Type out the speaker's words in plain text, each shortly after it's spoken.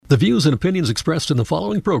The views and opinions expressed in the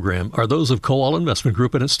following program are those of Kowal Investment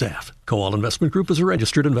Group and its staff. Kowal Investment Group is a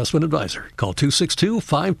registered investment advisor. Call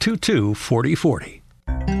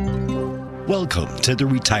 262-522-4040. Welcome to the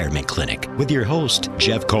Retirement Clinic with your host,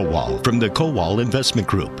 Jeff Kowal from the Kowal Investment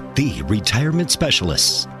Group, the retirement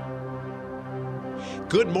specialists.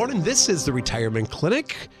 Good morning. This is the Retirement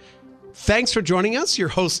Clinic. Thanks for joining us. Your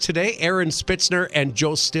hosts today, Aaron Spitzner and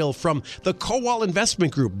Joe Still from the Kowal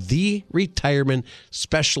Investment Group, the retirement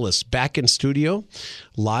specialists, back in studio,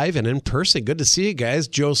 live and in person. Good to see you guys.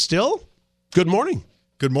 Joe Still, good morning.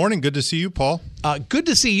 Good morning. Good to see you, Paul. Good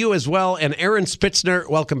to see you as well. And Aaron Spitzner,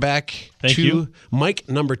 welcome back. Thank you. Mic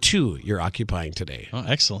number 2 you're occupying today. Oh,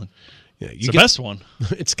 excellent. Yeah, it's the best one.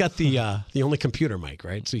 It's got the only computer mic,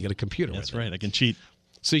 right? So you got a computer. That's right. I can cheat.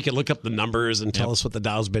 So you can look up the numbers and tell us what the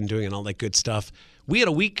Dow's been doing and all that good stuff. We had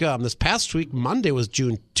a week, this past week, Monday was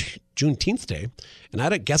Juneteenth Day, and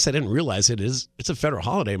I guess I didn't realize it's a federal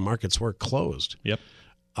holiday. Markets were closed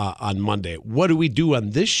on Monday. What do we do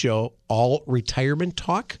on this show? All retirement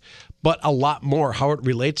talk, but a lot more how it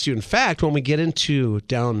relates to you. In fact, when we get into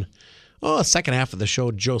the second half of the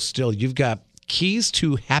show, Joe Still, you've got keys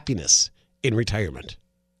to happiness in retirement.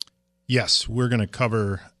 Yes, we're going to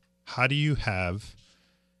cover how do you have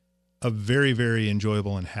a very, very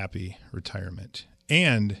enjoyable and happy retirement.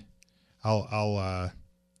 And I'll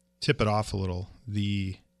tip it off a little.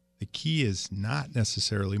 The key is not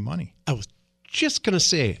necessarily money. I was just going to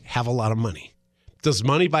say, have a lot of money. Does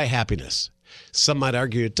money buy happiness? Some might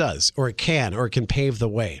argue it does, or it can pave the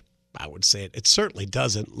way. I would say it certainly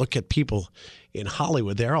doesn't. Look at people in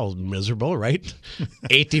Hollywood. They're all miserable, right?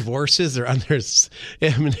 8 divorces. They're on their,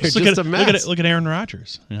 they're just a mess. Look at Aaron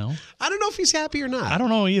Rodgers. You know, I don't know if he's happy or not. I don't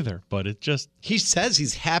know either, but it just... He says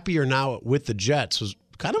he's happier now with the Jets. It was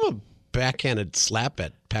kind of a backhanded slap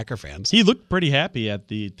at Packer fans. He looked pretty happy at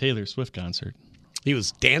the Taylor Swift concert. He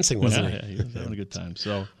was dancing, wasn't he? Yeah, he was having a good time.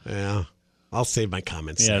 So yeah. I'll save my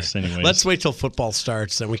comments yes, there. Anyways. Let's wait till football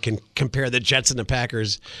starts, then we can compare the Jets and the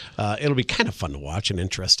Packers. It'll be kind of fun to watch and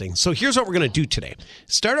interesting. So here's what we're going to do today.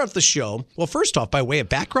 Start off the show, well, first off, by way of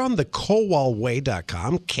background, the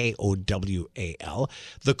KowalWay.com, K-O-W-A-L.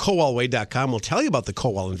 The KowalWay.com will tell you about the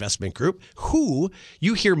Kowal Investment Group, who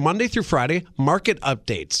you hear Monday through Friday, market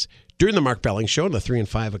updates during the Mark Belling Show in the 3 and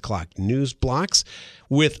 5 o'clock news blocks,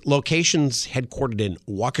 with locations headquartered in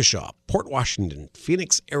Waukesha, Port Washington,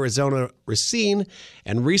 Phoenix, Arizona, Racine,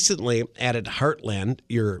 and recently added Heartland.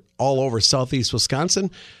 You're all over southeast Wisconsin.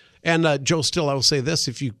 And Joe Still, I will say this,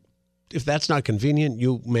 if that's not convenient,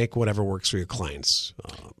 you make whatever works for your clients.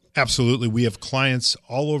 Absolutely. We have clients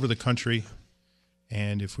all over the country,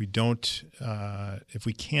 and if we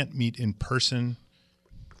can't meet in person,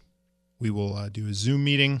 we will do a Zoom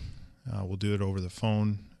meeting. We'll do it over the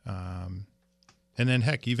phone. And then,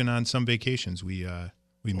 heck, even on some vacations, we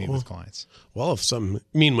meet with clients. Well,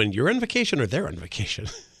 when you're on vacation or they're on vacation?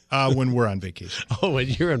 When we're on vacation. Oh, when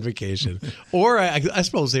you're on vacation. Or I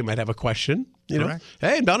suppose they might have a question. Correct.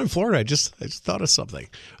 Hey, I'm down in Florida. I just thought of something.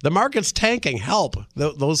 The market's tanking. Help.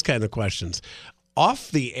 Those kind of questions.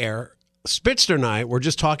 Off the air, Spitzner and I were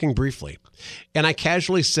just talking briefly, and I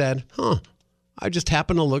casually said, I just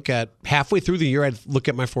happened to look at, halfway through the year, I'd look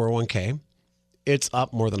at my 401k. It's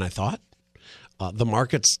up more than I thought. The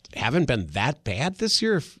markets haven't been that bad this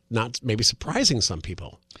year, if not maybe surprising some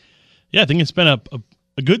people. Yeah, I think it's been a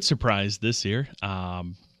good surprise this year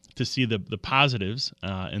to see the positives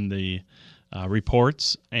in the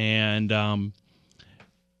reports. And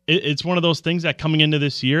it's one of those things that coming into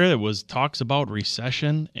this year, it was talks about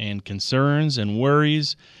recession and concerns and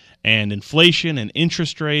worries and inflation and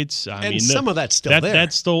interest rates. I mean, some of that's still there.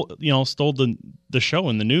 That stole the show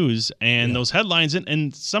in the news and those headlines.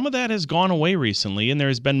 And some of that has gone away recently. And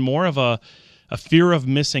there's been more of a fear of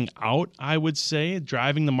missing out, I would say,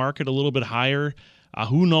 driving the market a little bit higher.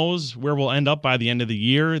 Who knows where we'll end up by the end of the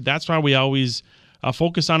year? That's why we always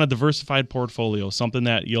focus on a diversified portfolio, something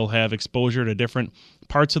that you'll have exposure to different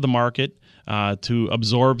parts of the market to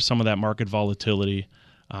absorb some of that market volatility.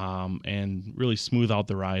 And really smooth out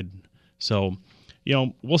the ride. So,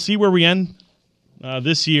 we'll see where we end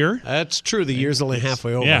this year. That's true. The year's only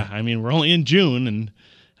halfway over. Yeah, I mean, we're only in June, and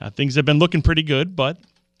things have been looking pretty good. But,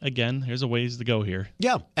 again, there's a ways to go here.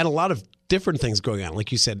 Yeah, and a lot of different things going on.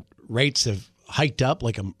 Like you said, rates have hiked up,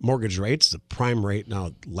 like a mortgage rate. It's a prime rate.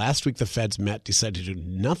 Now, last week the Feds met, decided to do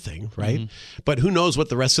nothing, right? Mm-hmm. But who knows what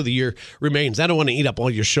the rest of the year remains. I don't want to eat up all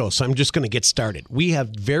your show, so I'm just going to get started. We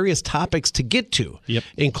have various topics to get to,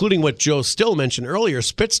 including what Joe Still mentioned earlier.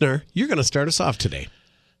 Spitzner, you're going to start us off today.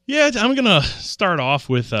 Yeah, I'm going to start off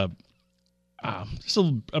with just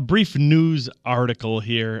a brief news article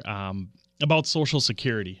here. about Social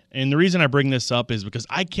Security. And the reason I bring this up is because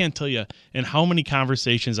I can't tell you in how many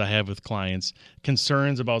conversations I have with clients,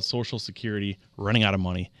 concerns about Social Security running out of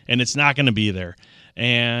money, and it's not going to be there.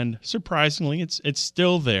 And surprisingly, it's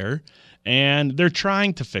still there, and they're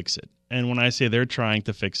trying to fix it. And when I say they're trying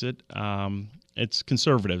to fix it, it's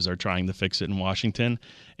conservatives are trying to fix it in Washington,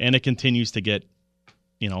 and it continues to get,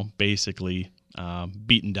 basically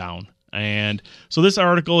beaten down. And so this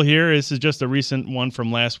article here, this is just a recent one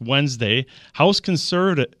from last Wednesday. House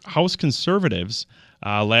conservatives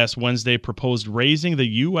last Wednesday proposed raising the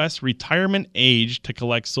U.S. retirement age to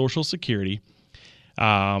collect Social Security.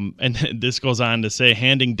 And this goes on to say,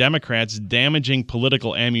 handing Democrats damaging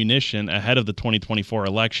political ammunition ahead of the 2024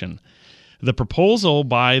 election. The proposal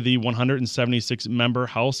by the 176-member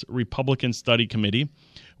House Republican Study Committee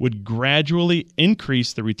would gradually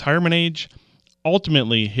increase the retirement age,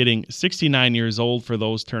 ultimately hitting 69 years old for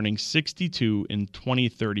those turning 62 in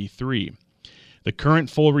 2033. The current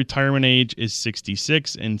full retirement age is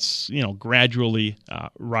 66 and, gradually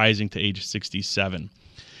rising to age 67.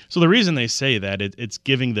 So the reason they say that, it's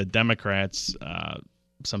giving the Democrats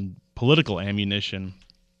some political ammunition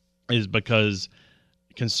is because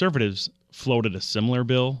conservatives floated a similar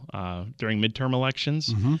bill during midterm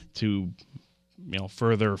elections to,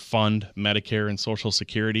 further fund Medicare and Social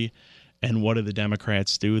Security. And what do the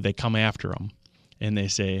Democrats do? They come after them, and they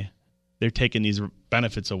say they're taking these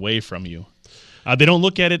benefits away from you. They don't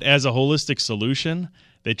look at it as a holistic solution.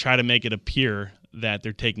 They try to make it appear that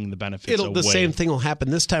they're taking the benefits away. The same thing will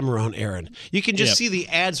happen this time around, Aaron. You can just see the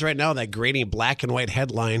ads right now, that grainy black and white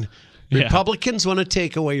headline. Republicans want to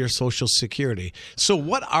take away your Social Security. So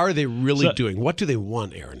what are they really doing? What do they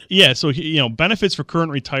want, Aaron? Yeah, so benefits for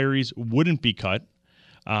current retirees wouldn't be cut.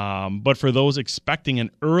 But for those expecting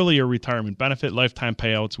an earlier retirement benefit, lifetime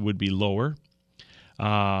payouts would be lower.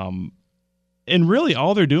 And really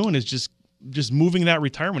all they're doing is just moving that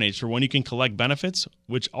retirement age for when you can collect benefits,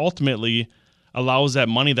 which ultimately allows that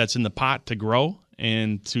money that's in the pot to grow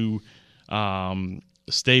and to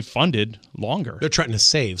stay funded longer. They're trying to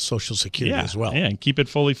save Social Security as well. Yeah, and keep it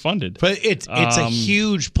fully funded. But it's a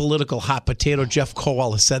huge political hot potato. Jeff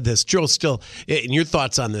Kowal has said this. Joe Still, and your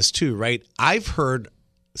thoughts on this too, right? I've heard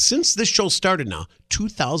since this show started now,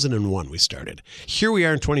 2001 we started. Here we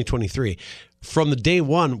are in 2023. From the day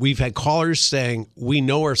one, we've had callers saying, we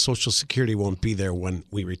know our Social Security won't be there when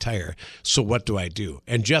we retire. So what do I do?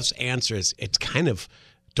 And Jeff's answer is, it's kind of,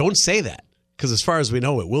 don't say that, because as far as we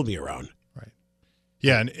know, it will be around. Right.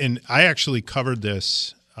 Yeah, and I actually covered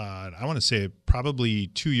this, I want to say probably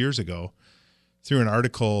 2 years ago, through an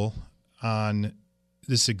article on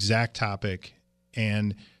this exact topic.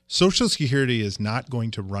 And Social Security is not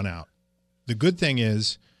going to run out. The good thing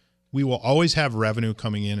is we will always have revenue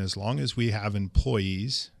coming in as long as we have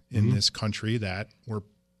employees in this country that we're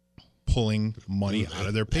pulling money out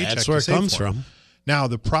of their paycheck. That's where it comes from. Now,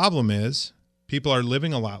 the problem is people are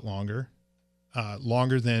living a lot longer,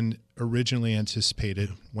 longer than originally anticipated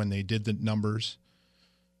when they did the numbers.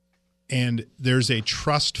 And there's a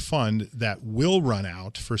trust fund that will run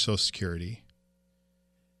out for Social Security.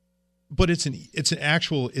 But it's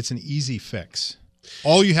an easy fix.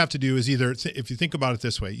 All you have to do is either, if you think about it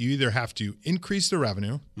this way, you either have to increase the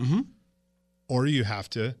revenue or you have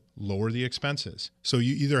to lower the expenses. So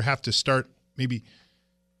you either have to start maybe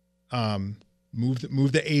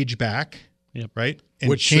move the age back, right? And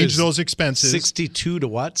which change those expenses. 62 to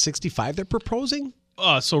what? 65 they're proposing?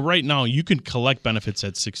 So right now you can collect benefits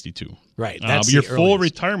at 62. Right. That's your full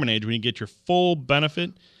retirement age when you get your full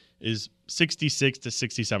benefit is 66 to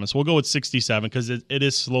 67. So we'll go with 67 because it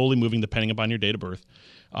is slowly moving depending upon your date of birth.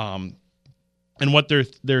 And what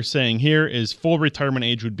they're saying here is full retirement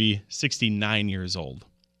age would be 69 years old.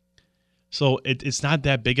 So it's not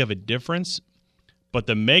that big of a difference, but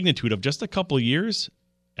the magnitude of just a couple of years,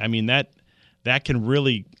 I mean, that can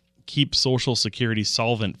really keep Social Security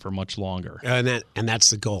solvent for much longer. And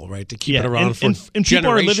that's the goal, right? To keep it around for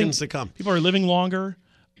generations to come. People are living longer.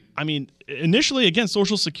 I mean, initially, again,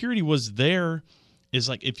 Social Security was there is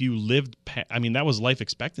like if you lived, that was life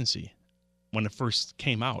expectancy when it first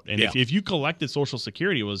came out. And if you collected Social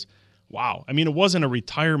Security, it was, wow. I mean, it wasn't a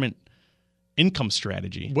retirement income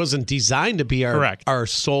strategy. It wasn't designed to be our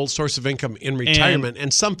sole source of income in retirement.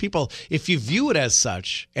 And some people, if you view it as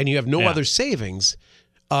such and you have no other savings,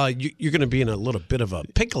 you're going to be in a little bit of a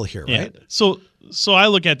pickle here, right? So I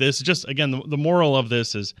look at this, just, again, the moral of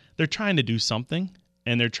this is they're trying to do something.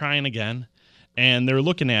 And they're trying again, and they're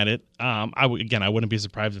looking at it. I wouldn't be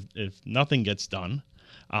surprised if nothing gets done.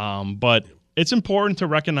 But it's important to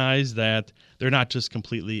recognize that they're not just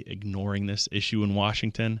completely ignoring this issue in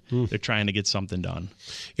Washington. They're trying to get something done.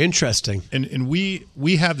 Interesting. And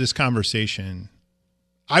we have this conversation,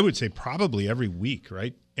 I would say probably every week,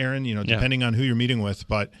 right, Aaron? Depending on who you're meeting with.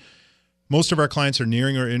 But most of our clients are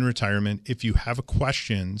nearing or in retirement. If you have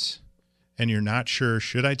questions and you're not sure,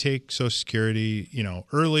 should I take Social Security,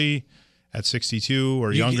 early at 62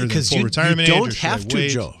 or younger than full retirement age? You or don't should have I to,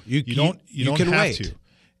 wait? Joe. You don't can have wait. to.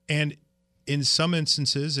 And in some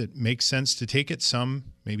instances, it makes sense to take it. Some,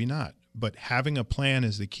 maybe not. But having a plan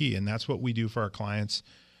is the key, and that's what we do for our clients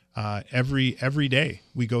every day.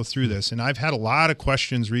 We go through this, and I've had a lot of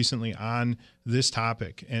questions recently on this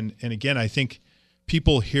topic. And again, I think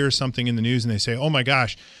people hear something in the news and they say, "Oh my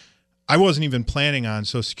gosh, I wasn't even planning on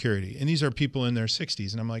Social Security." And these are people in their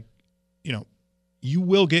 60s, and I'm like, you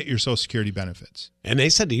will get your Social Security benefits. And they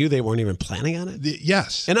said to you they weren't even planning on it?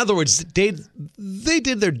 Yes. In other words, they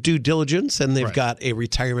did their due diligence, and they've Right. got a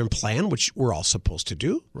retirement plan, which we're all supposed to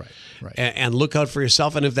do. Right. And look out for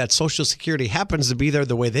yourself. And if that Social Security happens to be there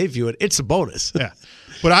the way they view it, it's a bonus. Yeah.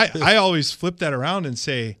 But I always flip that around and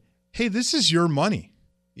say, hey, this is your money.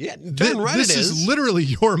 Yeah, darn right This it is literally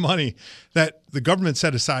your money that the government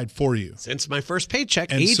set aside for you. Since my first paycheck,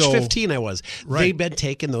 And age so- 15 I was. Right. They've been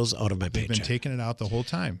taking those out of my They've paycheck. been taking it out the whole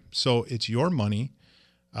time. So it's your money.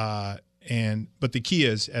 But the key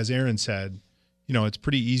is, as Aaron said, it's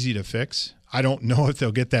pretty easy to fix. I don't know if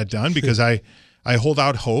they'll get that done because I hold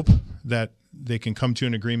out hope that they can come to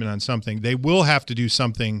an agreement on something. They will have to do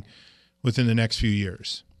something within the next few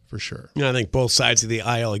years, for sure. I think both sides of the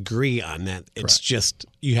aisle agree on that. It's Correct. just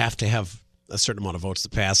you have to have a certain amount of votes to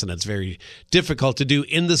pass, and it's very difficult to do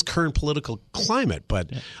in this current political climate.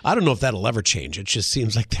 But I don't know if that'll ever change. It just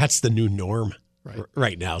seems like that's the new norm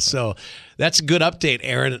right now. So that's a good update,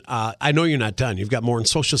 Aaron. I know you're not done. You've got more on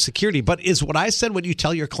Social Security. But is what I said what you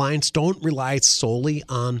tell your clients, don't rely solely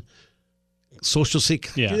on Social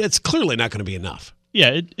Security. Yeah. It's clearly not going to be enough.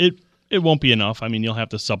 Yeah, it won't be enough. I mean, you'll have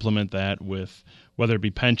to supplement that with whether it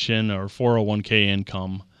be pension or 401k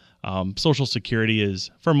income. Social Security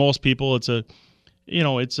is, for most people, it's that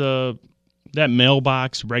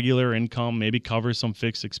mailbox regular income, maybe covers some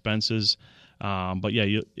fixed expenses. But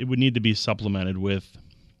yeah, it would need to be supplemented with,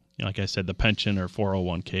 like I said, the pension or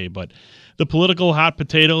 401k. But the political hot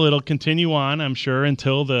potato, it'll continue on, I'm sure,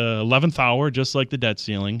 until the 11th hour, just like the debt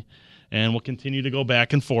ceiling. And we'll continue to go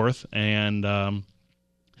back and forth, and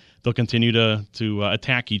they'll continue to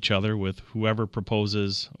attack each other with whoever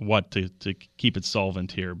proposes what to keep it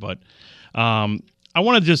solvent here. But I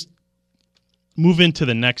want to just move into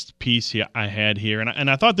the next piece I had here.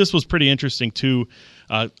 And I thought this was pretty interesting, too.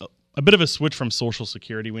 A bit of a switch from Social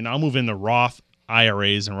Security. We now move into Roth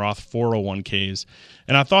IRAs and Roth 401ks.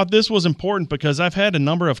 And I thought this was important because I've had a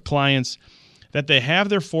number of clients that they have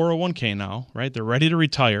their 401k now, right? They're ready to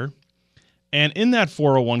retire. And in that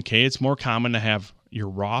 401k, it's more common to have your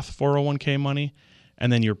Roth 401k money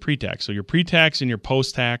and then your pre-tax. So your pre-tax and your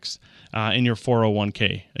post-tax in your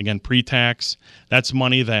 401k. Again, pre-tax, that's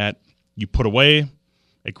money that you put away,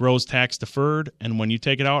 it grows tax deferred, and when you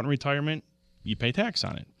take it out in retirement, you pay tax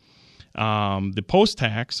on it. The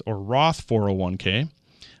post-tax or Roth 401k,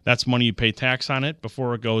 that's money you pay tax on it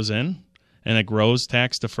before it goes in, and it grows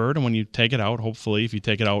tax deferred, and when you take it out, hopefully, if you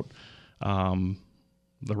take it out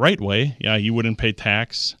the right way, you wouldn't pay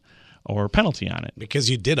tax or penalty on it. Because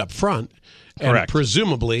you did up front, and Correct.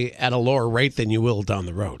 presumably at a lower rate than you will down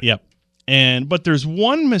the road. Yep. But there's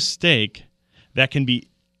one mistake that can be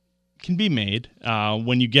made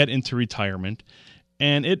when you get into retirement,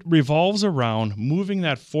 and it revolves around moving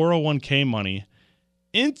that 401k money,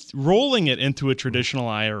 rolling it into a traditional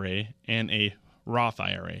IRA and a Roth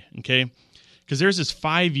IRA, okay? Because there's this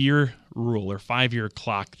 5-year rule or 5-year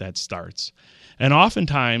clock that starts. And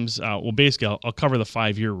oftentimes, basically, I'll cover the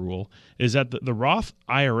 5-year rule, is that the Roth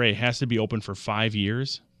IRA has to be open for 5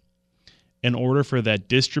 years in order for that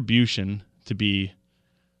distribution to be,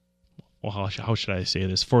 well, how should I say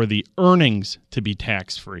this? For the earnings to be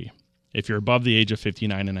tax-free if you're above the age of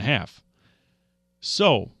 59 and a half.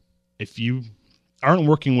 So if you aren't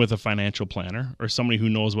working with a financial planner or somebody who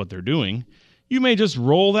knows what they're doing, you may just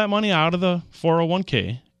roll that money out of the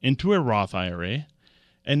 401k into a Roth IRA,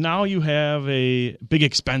 and now you have a big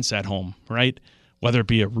expense at home, right? Whether it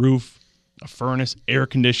be a roof, a furnace, air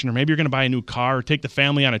conditioner, maybe you're going to buy a new car or take the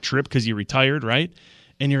family on a trip because you retired, right?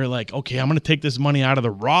 And you're like, okay, I'm going to take this money out of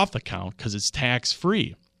the Roth account because it's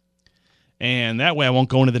tax-free. And that way I won't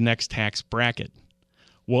go into the next tax bracket.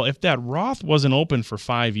 Well, if that Roth wasn't open for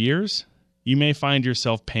 5 years, you may find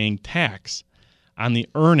yourself paying tax on the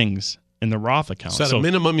earnings in the Roth account. So at a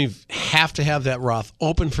minimum, you have to have that Roth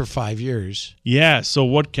open for 5 years. Yeah. So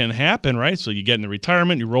what can happen, right? So you get in the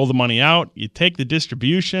retirement, you roll the money out, you take the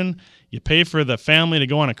distribution, you pay for the family to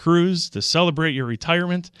go on a cruise to celebrate your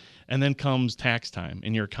retirement, and then comes tax time,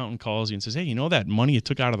 and your accountant calls you and says, hey, you know that money you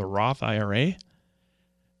took out of the Roth IRA?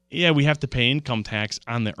 Yeah, we have to pay income tax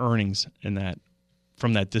on the earnings in that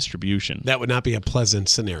from that distribution. That would not be a pleasant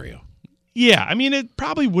scenario. Yeah, I mean, it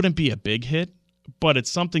probably wouldn't be a big hit, but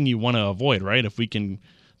it's something you want to avoid, right? If we can,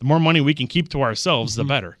 the more money we can keep to ourselves, the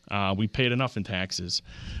better. We paid enough in taxes.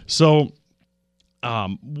 So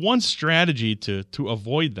one strategy to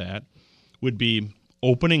avoid that would be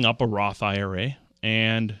opening up a Roth IRA.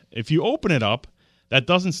 And if you open it up, that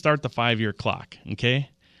doesn't start the 5-year clock, okay?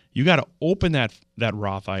 You got to open that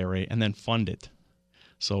Roth IRA and then fund it.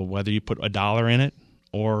 So whether you put $1 in it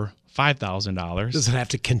or $5,000. Does it have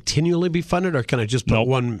to continually be funded, or can I just put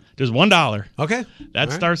one? There's $1. Okay.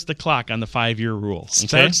 That starts the clock on the 5-year rule. Okay?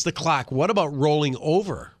 Starts the clock. What about rolling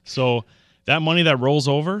over? So that money that rolls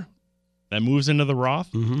over, that moves into the Roth,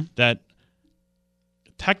 that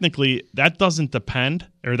technically that doesn't depend,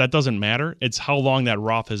 or that doesn't matter. It's how long that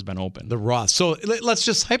Roth has been open. The Roth. So let's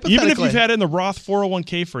just hypothetically. Even if you've had it in the Roth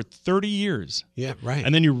 401k for 30 years. Yeah, right.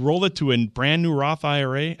 And then you roll it to a brand new Roth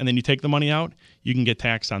IRA, and then you take the money out, you can get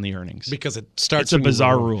taxed on the earnings. Because it starts. It's a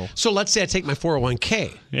bizarre rule. So let's say I take my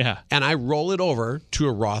 401k. Yeah. And I roll it over to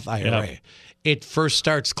a Roth IRA. Yep. It first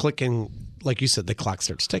starts clicking, like you said, the clock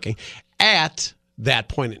starts ticking at that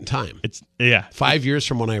point in time. It's 5 years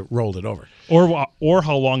from when I rolled it over. Or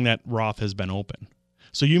how long that Roth has been open.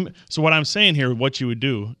 So what I'm saying here, what you would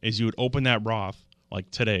do is you would open that Roth like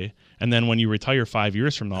today, and then when you retire 5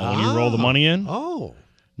 years from now, when you roll the money in,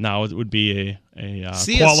 now it would be a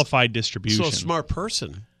qualified distribution. So a smart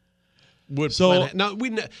person would plan it. Now,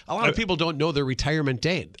 a lot of people don't know their retirement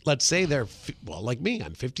date. Let's say they're, like me,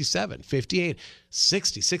 I'm 57, 58,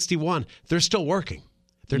 60, 61. They're still working.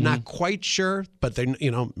 They're not quite sure, but they,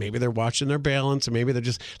 maybe they're watching their balance, or maybe they're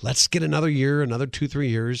just, let's get another year, another 2-3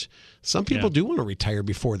 years. Some people do want to retire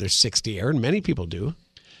before they're 60, Aaron. Many people do.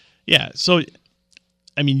 Yeah. So,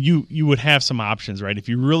 I mean, you would have some options, right? If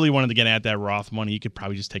you really wanted to get at that Roth money, you could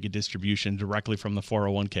probably just take a distribution directly from the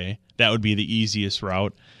 401k. That would be the easiest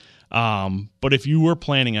route. But if you were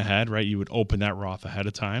planning ahead, right, you would open that Roth ahead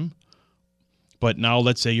of time. But now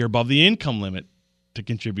let's say you're above the income limit to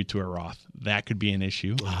contribute to a Roth. That could be an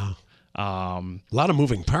issue. Wow. A lot of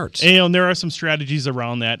moving parts. And there are some strategies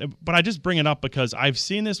around that. But I just bring it up because I've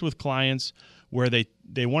seen this with clients where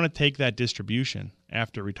they want to take that distribution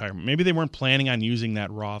after retirement. Maybe they weren't planning on using that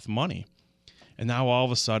Roth money. And now all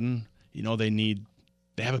of a sudden, they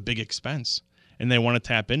have a big expense and they want to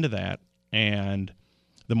tap into that. And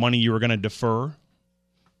the money you were going to defer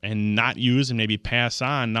and not use and maybe pass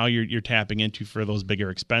on, now you're tapping into for those bigger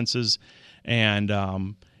expenses.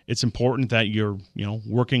 And it's important that you're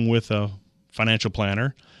working with a financial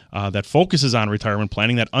planner that focuses on retirement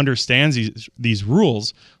planning, that understands these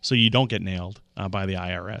rules, so you don't get nailed by the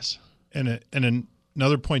IRS. And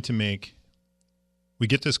another point to make, we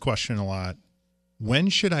get this question a lot. When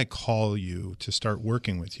should I call you to start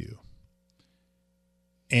working with you?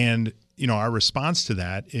 And our response to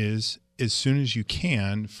that is as soon as you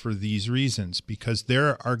can, for these reasons, because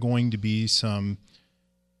there are going to be some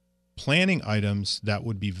planning items that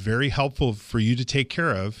would be very helpful for you to take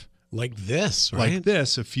care of. Like this, right? Like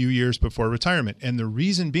this a few years before retirement. And the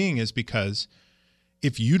reason being is because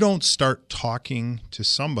if you don't start talking to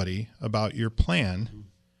somebody about your plan,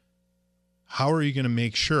 how are you going to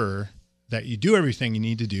make sure that you do everything you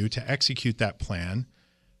need to do to execute that plan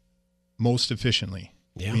most efficiently?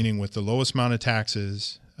 Yeah. Meaning with the lowest amount of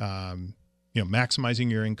taxes, maximizing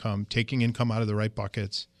your income, taking income out of the right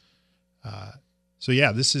buckets. So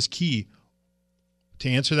this is key. To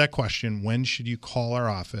answer that question, when should you call our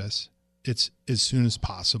office? It's as soon as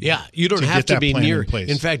possible. Yeah, you don't have to be near.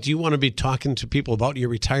 In fact, you want to be talking to people about your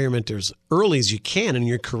retirement as early as you can in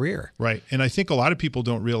your career. Right. And I think a lot of people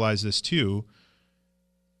don't realize this too.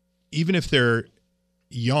 Even if they're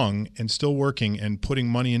young and still working and putting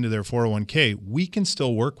money into their 401k, we can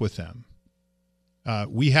still work with them.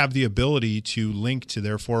 We have the ability to link to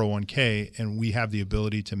their 401k, and we have the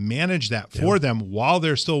ability to manage that for them while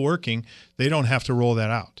they're still working. They don't have to roll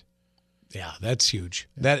that out. Yeah, that's huge.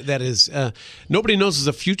 That is, nobody knows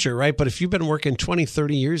the future, right? But if you've been working 20,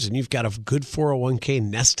 30 years and you've got a good 401k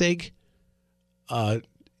nest egg,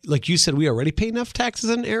 like you said, we already pay enough taxes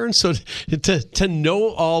in, Aaron. So to know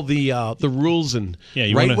all the rules and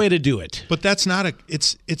way to do it. But that's not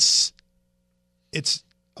it's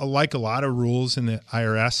like a lot of rules in the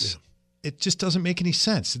IRS. It just doesn't make any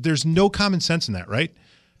sense. There's no common sense in that, right?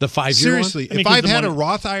 The 5-year Seriously, one? if I've had a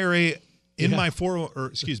Roth IRA in my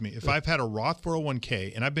if I've had a Roth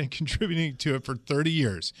 401k and I've been contributing to it for 30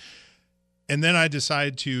 years, and then I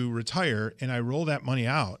decide to retire and I roll that money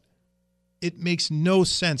out, it makes no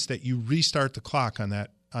sense that you restart the clock on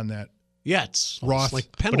that. Yeah, it's Roth.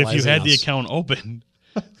 like But penalizing if you had the us. account open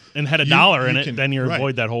and had a dollar in you it, can- then you right.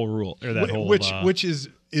 avoid that whole rule or that whole which is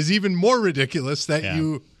even more ridiculous that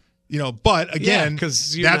but again,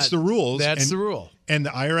 'cause you're that's not- the rules. That's and, the rule. And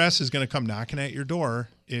the IRS is going to come knocking at your door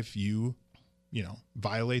if you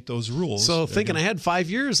violate those rules. So They're thinking gonna- ahead 5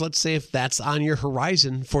 years, let's say if that's on your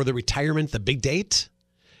horizon for the retirement, the big date,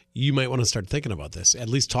 you might want to start thinking about this. At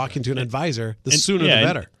least talking to an advisor, the sooner the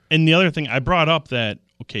better. And the other thing I brought up that,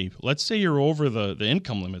 okay, let's say you're over the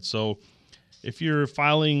income limit. So if you're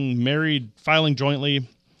filing jointly,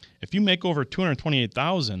 if you make over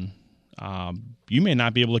 $228,000, you may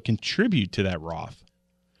not be able to contribute to that Roth.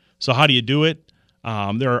 So how do you do it?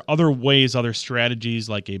 There are other ways, other strategies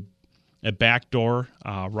like a backdoor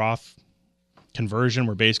Roth conversion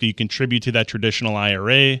where basically you contribute to that traditional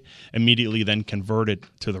IRA, immediately then convert it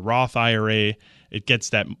to the Roth IRA. It gets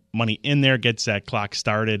that money in there, gets that clock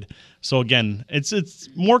started. So again, it's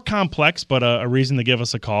more complex, but a reason to give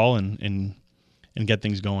us a call and get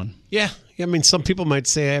things going. Yeah. I mean, some people might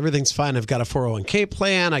say everything's fine. I've got a 401k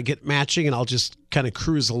plan. I get matching and I'll just kind of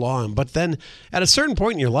cruise along. But then at a certain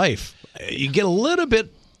point in your life, you get a little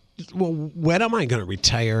bit, well, when am I going to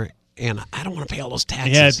retire? And I don't want to pay all those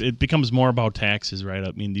taxes. Yeah, it becomes more about taxes, right?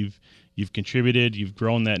 I mean, you've contributed, you've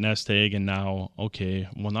grown that nest egg, and now, okay,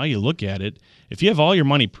 well, now you look at it. If you have all your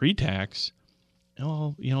money pre-tax,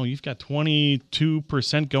 well, you've got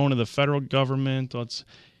 22% going to the federal government. It's,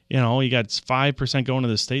 you got 5% going to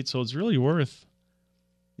the state, so it's really worth,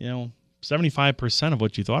 75% of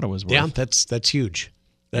what you thought it was worth. Yeah, that's huge.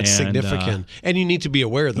 That's And, significant. And you need to be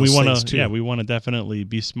aware of those things, too. Yeah, we want to definitely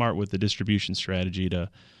be smart with the distribution strategy to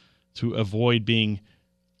avoid being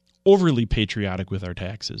overly patriotic with our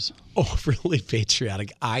taxes. Overly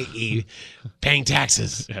patriotic, i.e. paying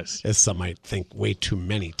taxes. Yes. As some might think, way too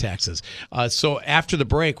many taxes. So after the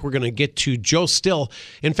break, we're going to get to Joe Still.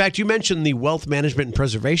 In fact, you mentioned the wealth management and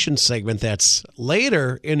preservation segment that's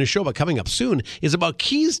later in the show, but coming up soon, is about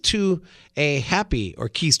keys to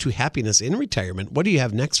keys to happiness in retirement. What do you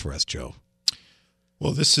have next for us, Joe?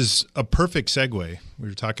 Well, this is a perfect segue. We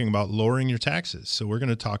were talking about lowering your taxes. So we're going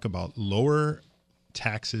to talk about lower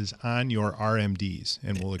taxes on your RMDs,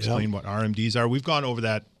 and we'll explain what RMDs are. We've gone over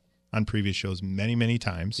that on previous shows many, many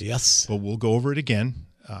times. Yes. But we'll go over it again,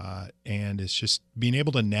 and it's just being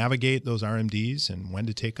able to navigate those RMDs and when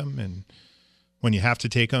to take them and when you have to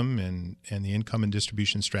take them and the income and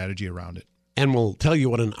distribution strategy around it. And we'll tell you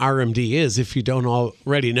what an RMD is if you don't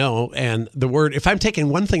already know. And the word, if I'm taking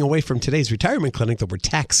one thing away from today's retirement clinic, the word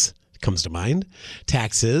tax comes to mind.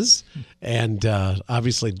 Taxes, and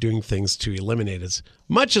obviously doing things to eliminate as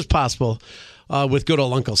much as possible with good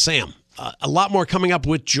old Uncle Sam. A lot more coming up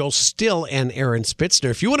with Joe Still and Aaron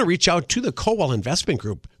Spitzner. If you want to reach out to the Kowal Investment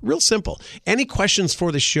Group, real simple. Any questions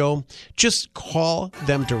for the show, just call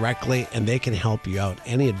them directly and they can help you out.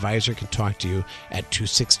 Any advisor can talk to you at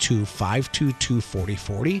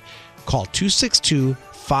 262-522-4040. Call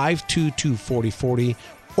 262-522-4040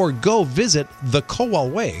 or go visit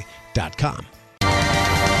thekowalway.com.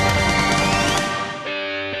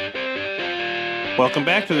 Welcome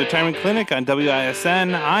back to the Retirement Clinic on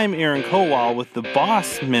WISN. I'm Aaron Kowal with the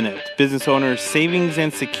Boss Minute, business owner's savings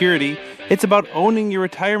and security. It's about owning your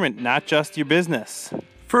retirement, not just your business.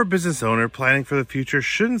 For a business owner, planning for the future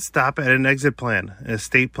shouldn't stop at an exit plan. An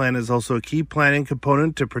estate plan is also a key planning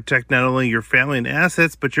component to protect not only your family and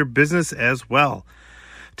assets, but your business as well.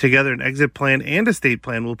 Together, an exit plan and estate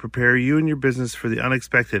plan will prepare you and your business for the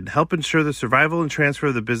unexpected and help ensure the survival and transfer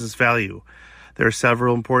of the business value. There are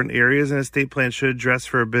several important areas an estate plan should address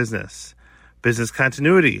for a business. Business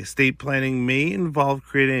continuity. Estate planning may involve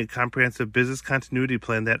creating a comprehensive business continuity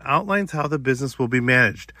plan that outlines how the business will be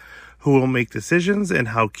managed, who will make decisions, and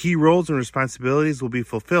how key roles and responsibilities will be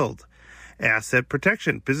fulfilled. Asset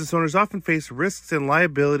protection. Business owners often face risks and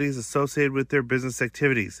liabilities associated with their business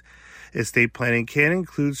activities. Estate planning can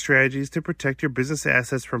include strategies to protect your business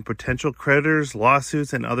assets from potential creditors,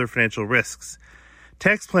 lawsuits, and other financial risks.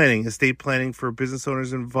 Tax planning. Estate planning for business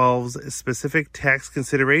owners involves specific tax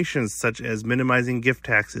considerations such as minimizing gift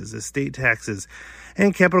taxes, estate taxes,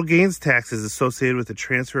 and capital gains taxes associated with the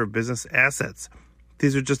transfer of business assets.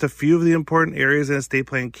 These are just a few of the important areas an estate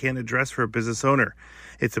plan can address for a business owner.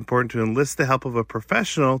 It's important to enlist the help of a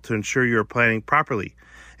professional to ensure you are planning properly.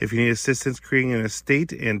 If you need assistance creating an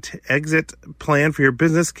estate and exit plan for your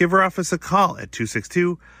business, give our office a call at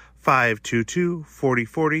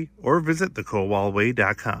 262-522-4040 or visit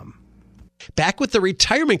thekowalway.com. Back with the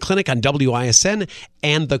Retirement Clinic on WISN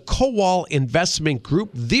and the Kowal Investment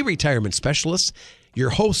Group, the retirement specialists.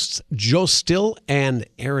 Your hosts, Joe Still and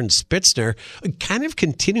Aaron Spitzner, kind of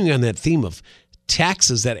continuing on that theme of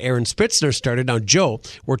taxes that Aaron Spitzner started. Now, Joe,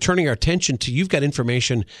 we're turning our attention to, you've got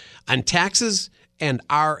information on taxes and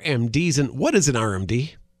RMDs. And what is an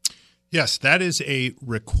RMD? Yes, that is a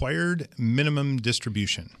required minimum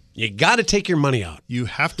distribution. You got to take your money out. You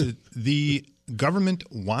have to. The government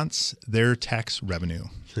wants their tax revenue.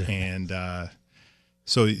 And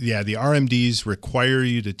so, yeah, the RMDs require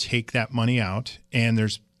you to take that money out. And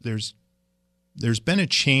there's been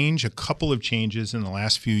a couple of changes in the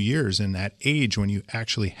last few years in that age when you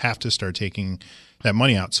actually have to start taking that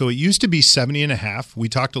money out. So it used to be 70 and a half. We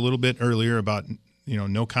talked a little bit earlier about,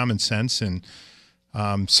 no common sense and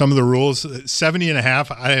some of the rules. 70 and a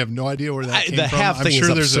half, I have no idea where that came the from. half I'm thing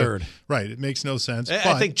sure is absurd. Right. It makes no sense.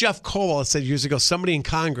 I think Jeff Kowal said years ago, somebody in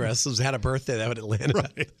Congress had a birthday that would Atlanta.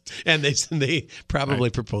 Right. And they probably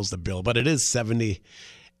proposed a bill, but it is 70.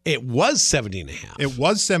 It was 70 and a half. It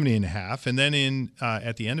was 70 and a half. And then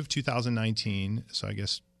at the end of 2019, so I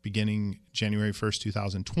guess beginning January 1st,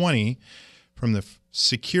 2020, from the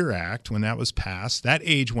Secure Act, when that was passed, that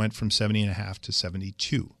age went from 70 and a half to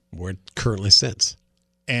 72. Where it currently sits.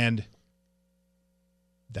 And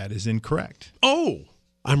that is incorrect. Oh,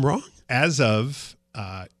 I'm wrong. As of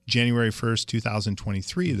January 1st,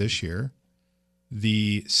 2023, this year,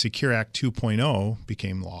 the Secure Act 2.0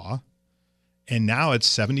 became law. And now it's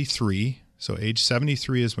 73. So age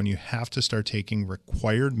 73 is when you have to start taking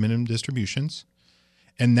required minimum distributions.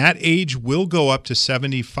 And that age will go up to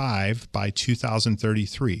 75 by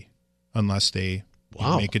 2033 unless they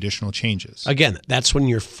make additional changes. Again, that's when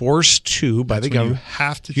you're forced to by the government.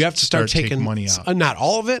 You have to start taking money out. Not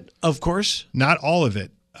all of it, of course. Not all of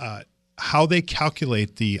it. How they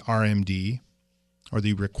calculate the RMD or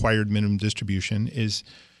the required minimum distribution is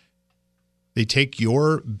they take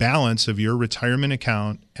your balance of your retirement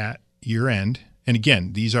account at year end. And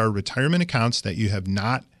again, these are retirement accounts that you have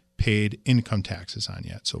not paid income taxes on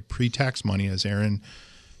yet. So pre-tax money, as Aaron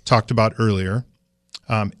talked about earlier.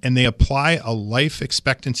 And they apply a life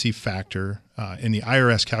expectancy factor, and the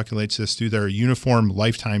IRS calculates this through their uniform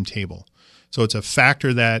lifetime table. So it's a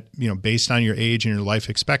factor that, based on your age and your life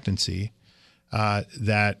expectancy,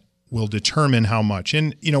 that will determine how much.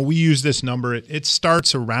 And, we use this number. It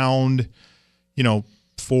starts around,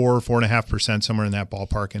 4.5%, somewhere in that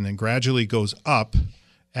ballpark, and then gradually goes up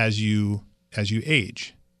as you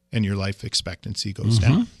age and your life expectancy goes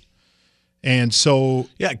down. And so,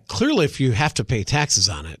 yeah, clearly, if you have to pay taxes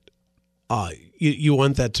on it, you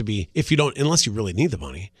want that to be, if you don't, unless you really need the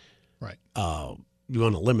money, right? You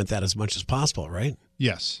want to limit that as much as possible, right?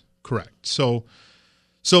 Yes, correct. So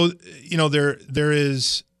there's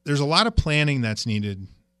a lot of planning that's needed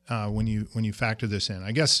when you factor this in.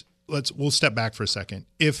 I guess we'll step back for a second.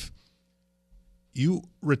 If you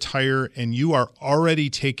retire and you are already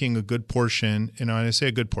taking a good portion, and when I say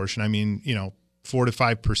a good portion, I mean 4 to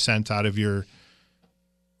 5% out of your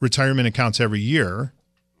retirement accounts every year,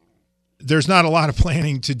 there's not a lot of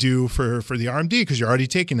planning to do for the RMD because you're already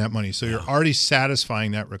taking that money. So you're already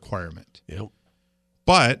satisfying that requirement. Yep.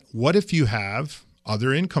 But what if you have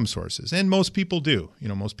other income sources? And most people do.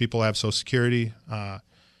 Most people have Social Security.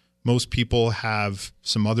 Most people have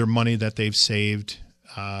some other money that they've saved.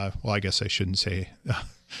 Well, I guess I shouldn't say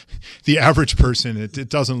the average person. It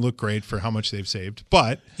doesn't look great for how much they've saved.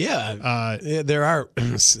 But there are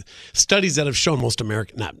studies that have shown most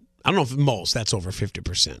Americans, I don't know if most, that's over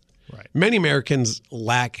 50%. Right. Many Americans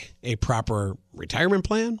lack a proper retirement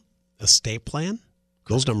plan, estate plan.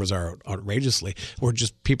 Those numbers are outrageously, or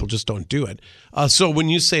just people just don't do it. So when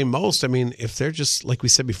you say most, I mean, if they're just, like we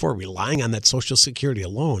said before, relying on that Social Security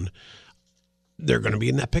alone, they're going to be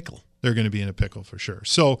in that pickle. They're going to be in a pickle for sure.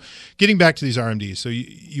 So getting back to these RMDs, so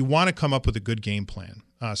you want to come up with a good game plan,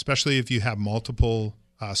 especially if you have multiple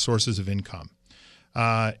sources of income.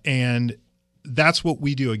 And that's what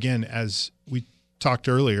we do. Again, as we talked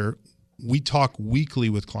earlier, we talk weekly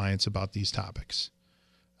with clients about these topics.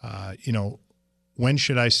 When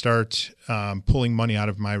should I start pulling money out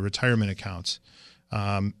of my retirement accounts?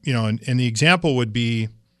 And the example would be,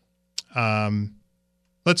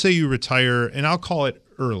 let's say you retire, and I'll call it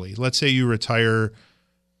early. Let's say you retire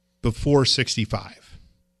before 65.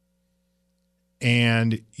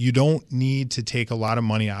 And you don't need to take a lot of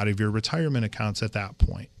money out of your retirement accounts at that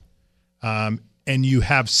point. And you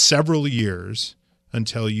have several years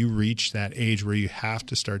until you reach that age where you have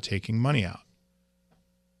to start taking money out.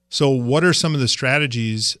 So what are some of the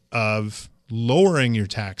strategies of lowering your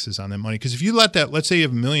taxes on that money? Because if you let that, let's say you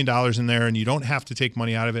have $1 million in there and you don't have to take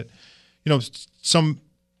money out of it, some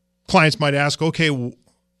clients might ask, okay,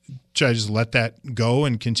 should I just let that go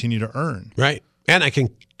and continue to earn? Right. And I can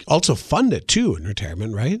also fund it too in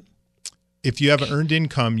retirement, right? If you have earned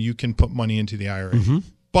income, you can put money into the IRA.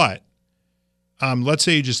 But let's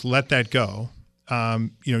say you just let that go.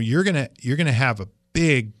 You're gonna have a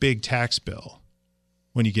big tax bill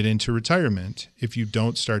when you get into retirement if you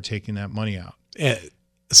don't start taking that money out.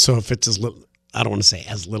 So if it's as little, I don't want to say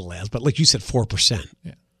as little as, but like you said, 4%.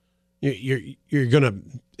 Yeah.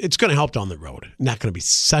 It's gonna help down the road. Not gonna be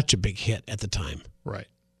such a big hit at the time. Right.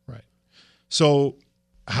 So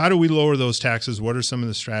how do we lower those taxes? What are some of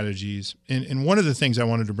the strategies? And one of the things I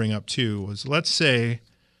wanted to bring up too was, let's say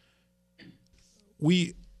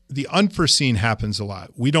the unforeseen happens a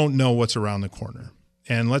lot. We don't know what's around the corner.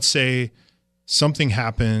 And let's say something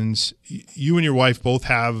happens. You and your wife both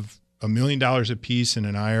have $1 million apiece in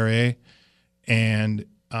an IRA, and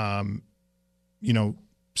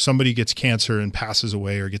somebody gets cancer and passes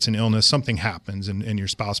away, or gets an illness, something happens, and your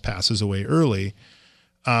spouse passes away early.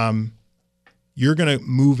 You're going to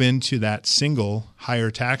move into that single higher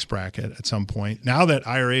tax bracket at some point. Now that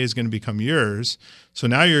IRA is going to become yours. So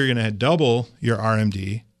now you're going to double your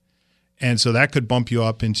RMD. And so that could bump you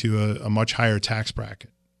up into a much higher tax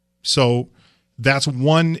bracket. So that's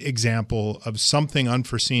one example of something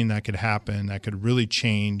unforeseen that could happen that could really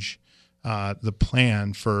change the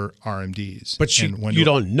plan for RMDs. But you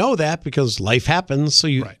don't know that because life happens. So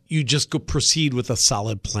you just go proceed with a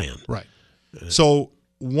solid plan. Right. So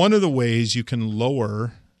one of the ways you can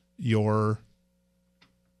lower your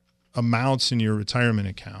amounts in your retirement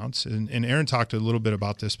accounts, and Aaron talked a little bit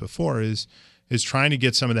about this before, is trying to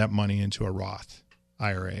get some of that money into a Roth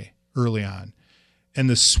IRA early on.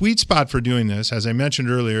 And the sweet spot for doing this, as I mentioned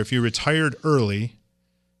earlier, if you retired early,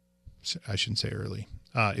 I shouldn't say early,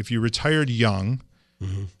 if you retired young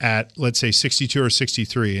at, let's say, 62 or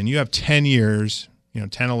 63, and you have 10 years,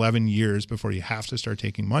 10, 11 years before you have to start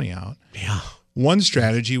taking money out. Yeah. One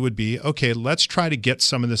strategy would be, okay, let's try to get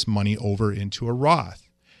some of this money over into a Roth.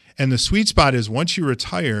 And the sweet spot is once you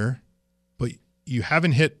retire, but you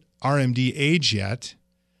haven't hit RMD age yet,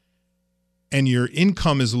 and your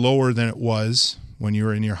income is lower than it was when you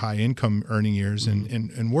were in your high income earning years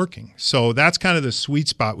and working. So that's kind of the sweet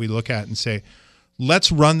spot we look at and say,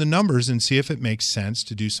 let's run the numbers and see if it makes sense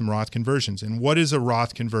to do some Roth conversions. And what is a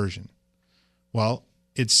Roth conversion? Well,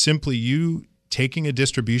 it's simply you taking a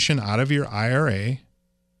distribution out of your IRA,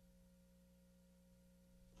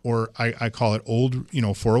 or I call it old,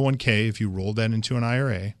 401k, if you rolled that into an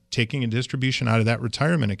IRA, taking a distribution out of that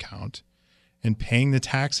retirement account and paying the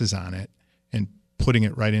taxes on it and putting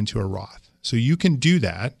it right into a Roth. So you can do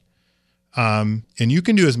that, and you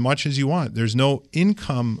can do as much as you want. There's no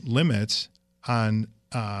income limits on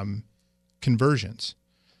conversions.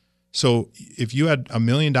 So if you had $1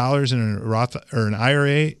 million in a Roth or an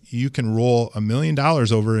IRA, you can roll $1 million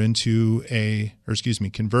over into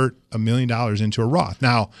convert $1 million into a Roth.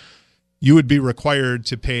 Now, you would be required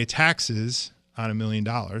to pay taxes on $1 million.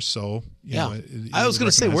 So I was going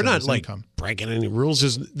to say, we're not like breaking any rules.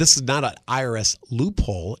 This is not an IRS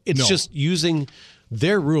loophole. It's just using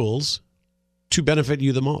their rules to benefit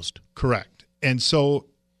you the most. Correct. And so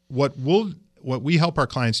what we help our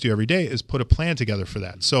clients do every day is put a plan together for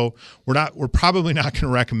that. So we're probably not going to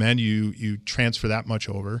recommend you transfer that much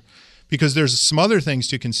over, because there's some other things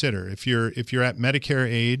to consider. If you're at Medicare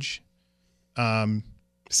age,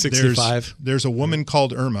 65, there's a woman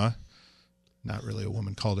called Irma. Not really a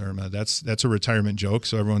woman called Irma. That's a retirement joke,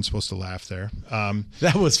 so everyone's supposed to laugh there.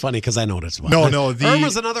 That was funny because I noticed one. No.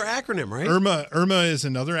 Irma's another acronym, right? Irma is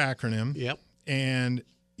another acronym. Yep. And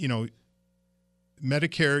your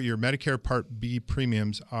Medicare Part B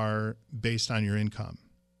premiums are based on your income.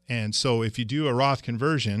 And so if you do a Roth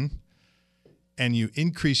conversion and you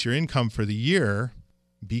increase your income for the year,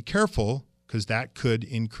 be careful, because that could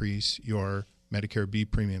increase your Medicare B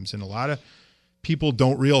premiums. And a lot of people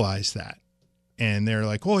don't realize that. And they're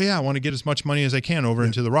like, oh, yeah, I want to get as much money as I can over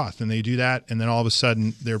into the Roth. And they do that. And then all of a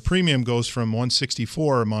sudden their premium goes from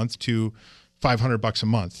 $164 a month to $500 a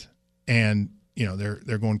month. And,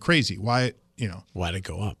 they're going crazy. Why? Why did it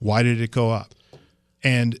go up? Why did it go up?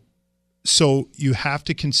 And so you have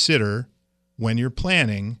to consider when you're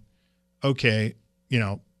planning, okay,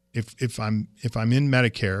 if I'm in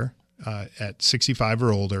Medicare at 65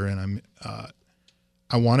 or older, and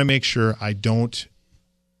I want to make sure I don't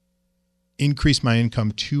increase my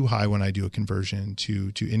income too high when I do a conversion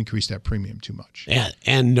to increase that premium too much.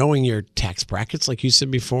 And knowing your tax brackets, like you said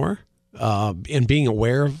before, and being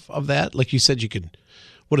aware of that, like you said, you could.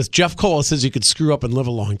 What if Jeff Cole says you could screw up and live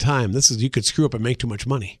a long time? You could screw up and make too much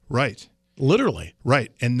money. Right. Literally. Right.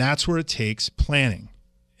 And that's where it takes planning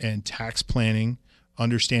and tax planning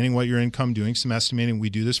understanding what your income, doing some estimating. We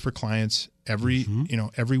do this for clients every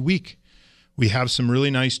week. We have some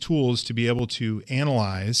really nice tools to be able to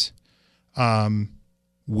analyze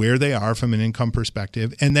where they are from an income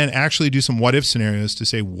perspective, and then actually do some what if scenarios to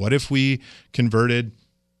say, what if we converted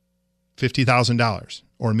 $50,000,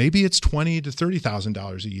 or maybe it's $20,000 to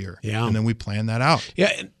 $30,000 a year. Yeah. And then we plan that out.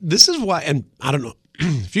 Yeah. This is why, and I don't know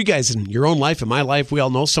if you guys in your own life, in my life, we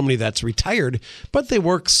all know somebody that's retired, but they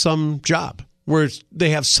work some job where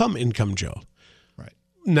they have some income, Joe. Right.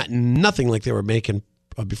 Nothing like they were making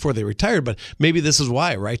before they retired, but maybe this is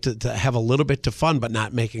why, right? To have a little bit to fund, but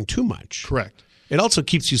not making too much. Correct. It also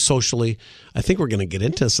keeps you socially, I think we're going to get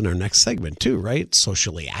into this in our next segment too, right?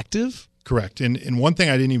 Socially active. Correct. And one thing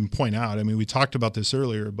I didn't even point out, I mean, we talked about this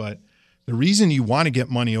earlier, but the reason you want to get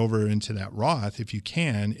money over into that Roth, if you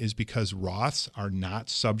can, is because Roths are not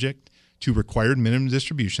subject to required minimum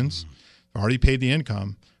distributions. They've already paid the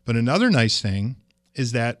income. But another nice thing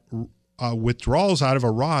is that withdrawals out of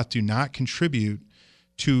a Roth do not contribute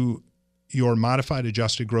to your modified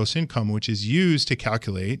adjusted gross income, which is used to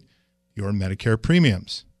calculate your Medicare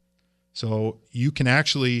premiums. So you can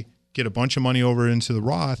actually get a bunch of money over into the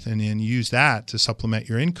Roth and then use that to supplement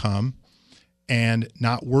your income and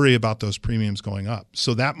not worry about those premiums going up.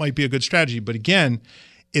 So that might be a good strategy. But again,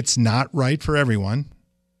 it's not right for everyone.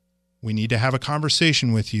 We need to have a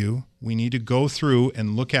conversation with you. We need to go through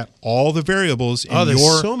and look at all the variables in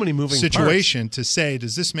your so many moving situation to say,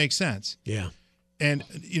 does this make sense? Yeah. And,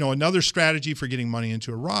 another strategy for getting money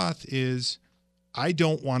into a Roth is I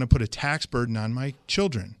don't want to put a tax burden on my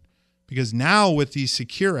children. Because now with the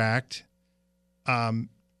Secure Act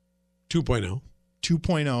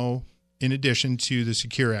 2.0, in addition to the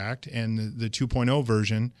Secure Act and the 2.0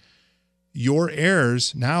 version, your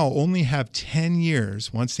heirs now only have 10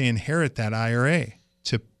 years once they inherit that IRA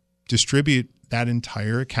to distribute that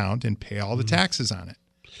entire account and pay all the taxes on it.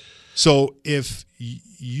 So if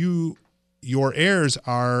your heirs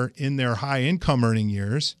are in their high income earning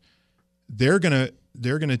years, they're gonna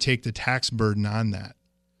take the tax burden on that.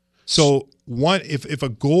 So if a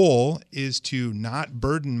goal is to not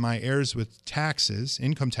burden my heirs with taxes,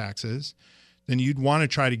 income taxes, then you'd want to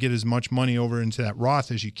try to get as much money over into that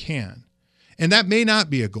Roth as you can. And that may not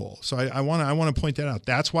be a goal. So I want to point that out.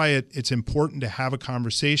 That's why it's important to have a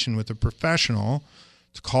conversation with a professional,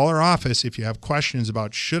 to call our office if you have questions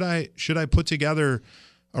about should I put together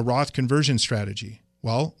a Roth conversion strategy.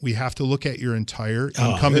 Well, we have to look at your entire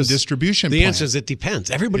income and distribution plan. The answer is it depends.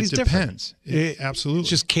 Everybody's different. Absolutely. It's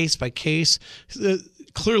just case by case.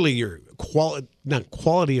 Clearly, your not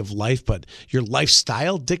quality of life, but your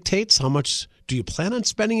lifestyle dictates how much do you plan on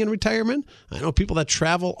spending in retirement. I know people that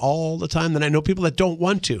travel all the time, and I know people that don't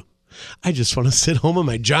want to. I just want to sit home on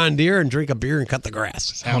my John Deere and drink a beer and cut the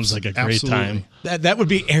grass. Sounds like a great time. That would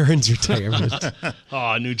be Aaron's retirement.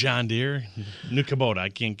 Oh, new John Deere, new Kubota. I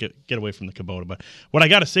can't get away from the Kubota. But what I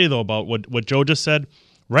got to say, though, about what Joe just said,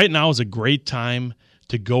 right now is a great time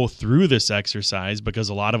to go through this exercise because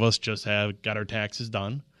a lot of us just have got our taxes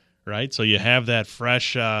done, right? So you have that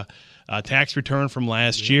fresh tax return from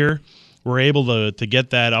last year. We're able to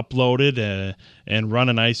get that uploaded and run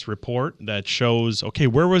a nice report that shows, okay,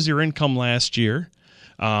 where was your income last year?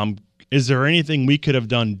 Is there anything we could have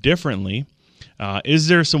done differently? Is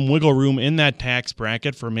there some wiggle room in that tax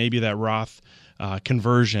bracket for maybe that Roth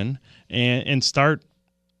conversion? And start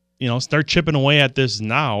chipping away at this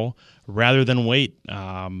now rather than wait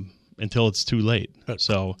until it's too late.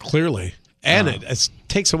 So clearly, and it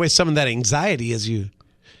takes away some of that anxiety as you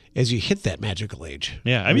hit that magical age.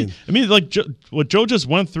 Yeah, I mean, like what Joe just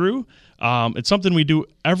went through, it's something we do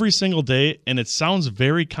every single day, and it sounds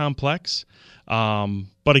very complex.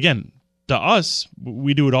 But again, to us,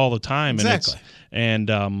 we do it all the time. Exactly.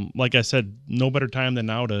 And like I said, no better time than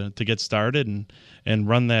now to get started and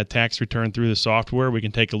run that tax return through the software. We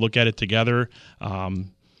can take a look at it together.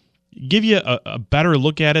 Give you a better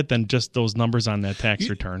look at it than just those numbers on that tax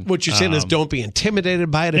return. What you're saying is don't be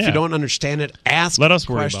intimidated by it. If you don't understand it, ask Let us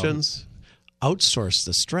questions. Outsource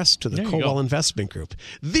the stress to the Cowell Investment Group.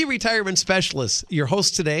 The Retirement Specialist. Your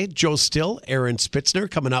host today, Joe Still, Aaron Spitzner.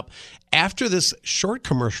 Coming up after this short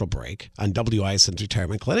commercial break on WISN's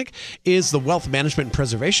Retirement Clinic is the Wealth Management and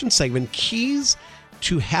Preservation segment, Keys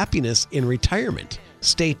to Happiness in Retirement.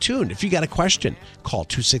 Stay tuned. If you got a question, call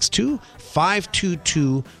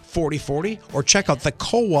 262-522-4040 or check out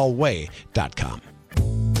thecowellway.com.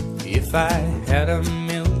 If I had $1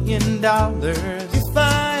 million,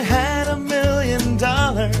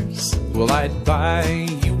 well, I'd buy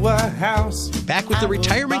you a house. Back with the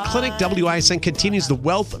Retirement Clinic, WISN continues the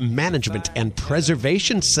Wealth Management and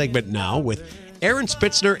Preservation segment now with Aaron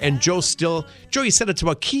Spitzner and Joe Still. Joe, you said it's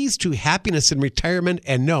about keys to happiness in retirement,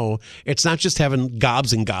 and no, it's not just having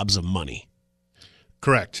gobs and gobs of money.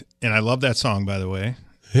 Correct. And I love that song, by the way.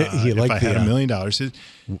 You like if I had $1 million.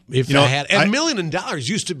 If I had $1 million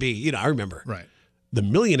used to be, I remember. Right. The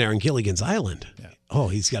millionaire in Gilligan's Island. Yeah. Oh,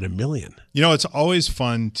 he's got $1 million. It's always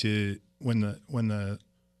fun to when the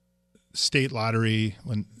state lottery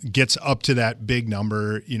gets up to that big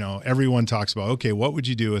number, everyone talks about, okay, what would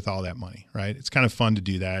you do with all that money, right? It's kind of fun to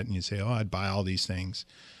do that, and you say, oh, I'd buy all these things.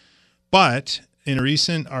 But in a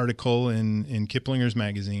recent article in Kiplinger's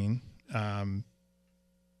magazine,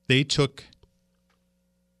 they took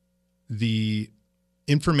the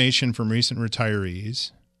information from recent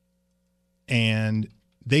retirees and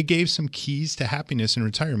they gave some keys to happiness in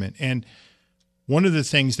retirement. And one of the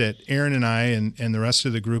things that Aaron and I and the rest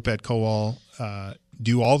of the group at Kowal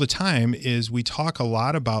do all the time is we talk a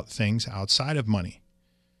lot about things outside of money.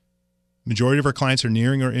 Majority of our clients are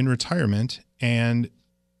nearing or in retirement, and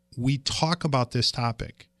we talk about this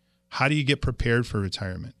topic. How do you get prepared for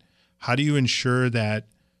retirement? How do you ensure that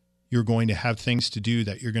you're going to have things to do,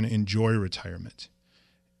 that you're going to enjoy retirement?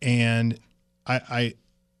 And I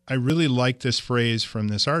really like this phrase from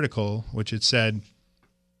this article, which it said,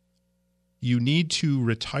 you need to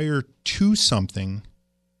retire to something,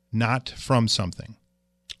 not from something.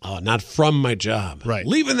 Oh, not from my job. Right.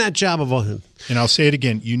 Leaving that job of all. And I'll say it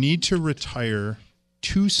again. You need to retire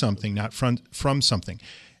to something, not from something.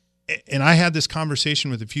 And I had this conversation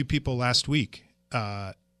with a few people last week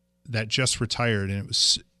that just retired. And it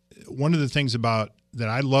was one of the things that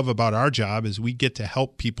I love about our job is we get to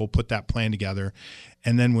help people put that plan together.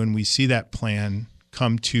 And then when we see that plan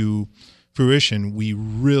come to fruition,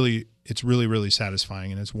 it's really, really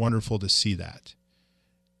satisfying, and it's wonderful to see that.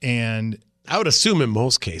 And I would assume in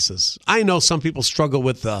most cases, I know some people struggle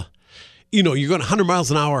with you're going 100 miles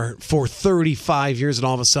an hour for 35 years, and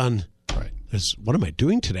all of a sudden, right, what am I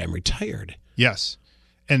doing today? I'm retired. Yes.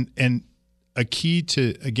 And a key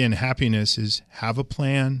to, again, happiness is have a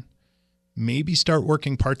plan, maybe start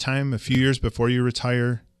working part-time a few years before you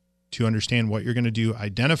retire to understand what you're going to do.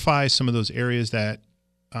 Identify some of those areas that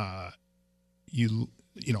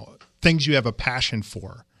things you have a passion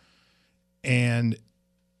for, and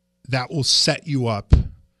that will set you up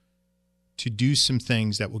to do some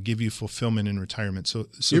things that will give you fulfillment in retirement. So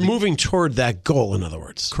you're moving toward that goal, in other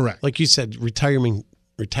words. Correct. Like you said, retiring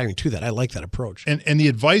to that. I like that approach. And the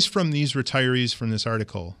advice from these retirees from this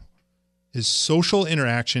article is social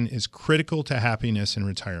interaction is critical to happiness in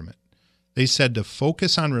retirement. They said to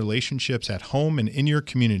focus on relationships at home and in your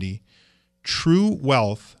community. True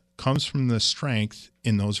wealth comes from the strength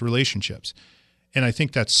in those relationships. And I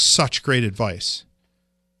think that's such great advice.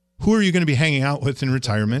 Who are you going to be hanging out with in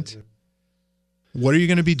retirement? What are you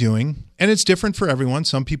going to be doing? And it's different for everyone.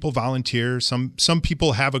 Some people volunteer. Some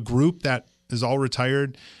people have a group that is all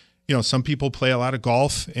retired. Some people play a lot of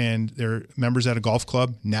golf and they're members at a golf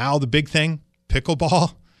club. Now the big thing,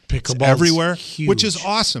 pickleball. Pickleball everywhere, huge. Which is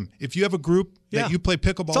awesome. If you have a group that you play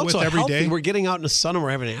pickleball with every day. We're getting out in the sun and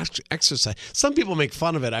we're having exercise. Some people make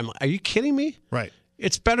fun of it. Are you kidding me? Right.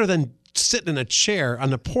 It's better than sitting in a chair on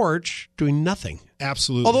the porch doing nothing.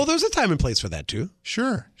 Absolutely. Although there's a time and place for that too.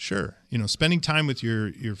 Sure. Spending time with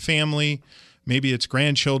your family, maybe it's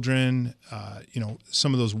grandchildren,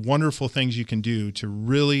 some of those wonderful things you can do to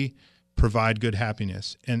really provide good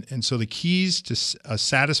happiness. And so the keys to a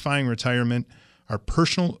satisfying retirement are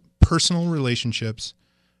personal relationships,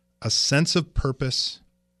 a sense of purpose,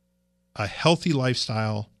 a healthy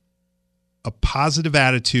lifestyle, a positive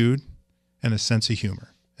attitude, and a sense of humor.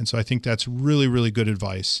 And so I think that's really, really good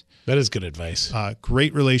advice. That is good advice.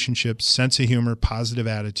 Great relationships, sense of humor, positive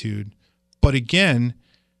attitude. But again,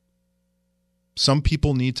 some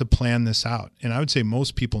people need to plan this out. And I would say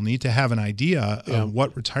most people need to have an idea of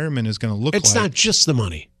what retirement is going to look like. It's not just the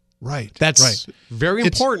money. Right. That's very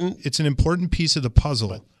important. It's an important piece of the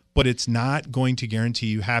puzzle, but it's not going to guarantee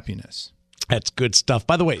you happiness. That's good stuff.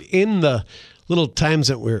 By the way, in the little times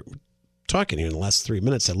that we're talking here in the last 3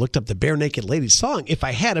 minutes, I looked up the Bare Naked Ladies song, If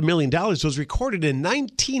I Had $1 Million, was recorded in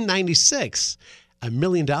 1996. $1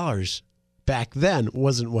 million back then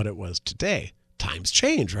wasn't what it was today. Times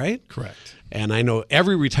change, right? Correct. And I know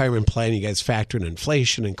every retirement plan, you guys factor in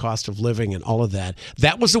inflation and cost of living and all of that.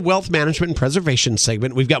 That was the wealth management and preservation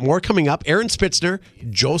segment. We've got more coming up. Aaron Spitzner,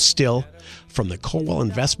 Joe Still from the Kowal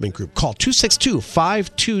Investment Group. Call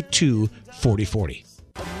 262-522-4040.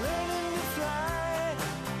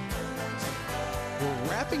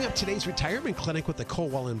 Wrapping up today's retirement clinic with the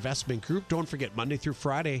Kowal Investment Group. Don't forget, Monday through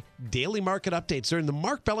Friday, daily market updates during the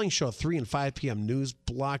Mark Belling Show, 3 and 5 p.m. news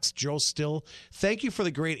blocks. Joe Still, thank you for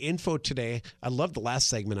the great info today. I love the last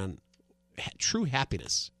segment on true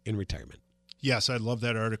happiness in retirement. Yes, I love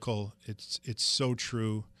that article. It's so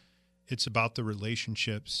true. It's about the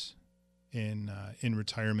relationships in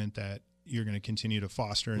retirement that you're going to continue to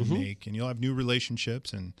foster and make, and you'll have new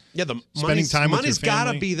relationships and the spending time with your money's got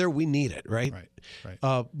to family. be there. We need it, right?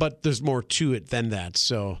 Right. But there's more to it than that.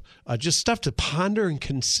 So just stuff to ponder and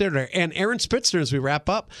consider. And Aaron Spitzner, as we wrap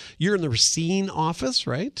up, you're in the Racine office,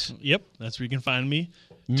 right? Yep, that's where you can find me.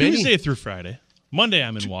 Tuesday through Friday. Monday,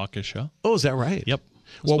 I'm in Waukesha. Oh, is that right? Yep.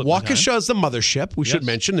 Well, Split my time. Waukesha is the mothership. We should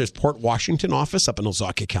mention there's Port Washington office up in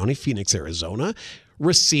Ozaukee County, Phoenix, Arizona.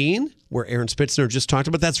 Racine, where Aaron Spitzner just talked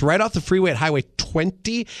about, that's right off the freeway at Highway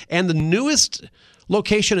 20. And the newest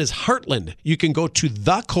location is Heartland. You can go to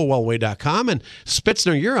thecowellway.com. And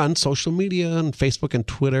Spitzner, you're on social media and Facebook and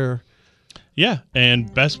Twitter. Yeah,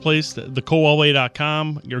 and best place,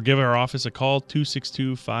 thecowellway.com, or give our office a call,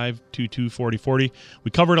 262-522-4040.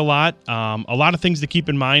 We covered a lot of things to keep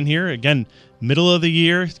in mind here. Again, middle of the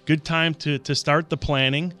year, good time to start the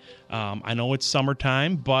planning. I know it's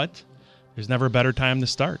summertime, but there's never a better time to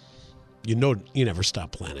start. You know, you never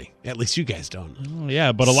stop planning. At least you guys don't. Oh,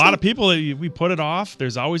 yeah, but a lot of people, we put it off.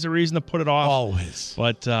 There's always a reason to put it off. Always.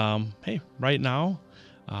 But, hey, right now,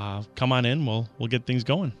 come on in. We'll get things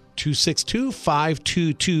going.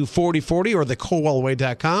 262-522-4040 or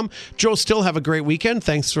thecowellway.com. Joe Still, have a great weekend.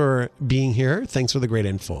 Thanks for being here. Thanks for the great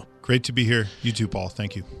info. Great to be here. You too, Paul.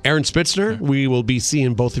 Thank you. Aaron Spitzner, we will be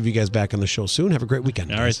seeing both of you guys back on the show soon. Have a great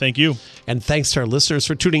weekend. All right, thank you. And thanks to our listeners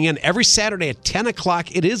for tuning in. Every Saturday at 10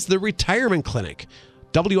 o'clock, it is the Retirement Clinic.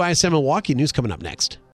 WISM Milwaukee news coming up next.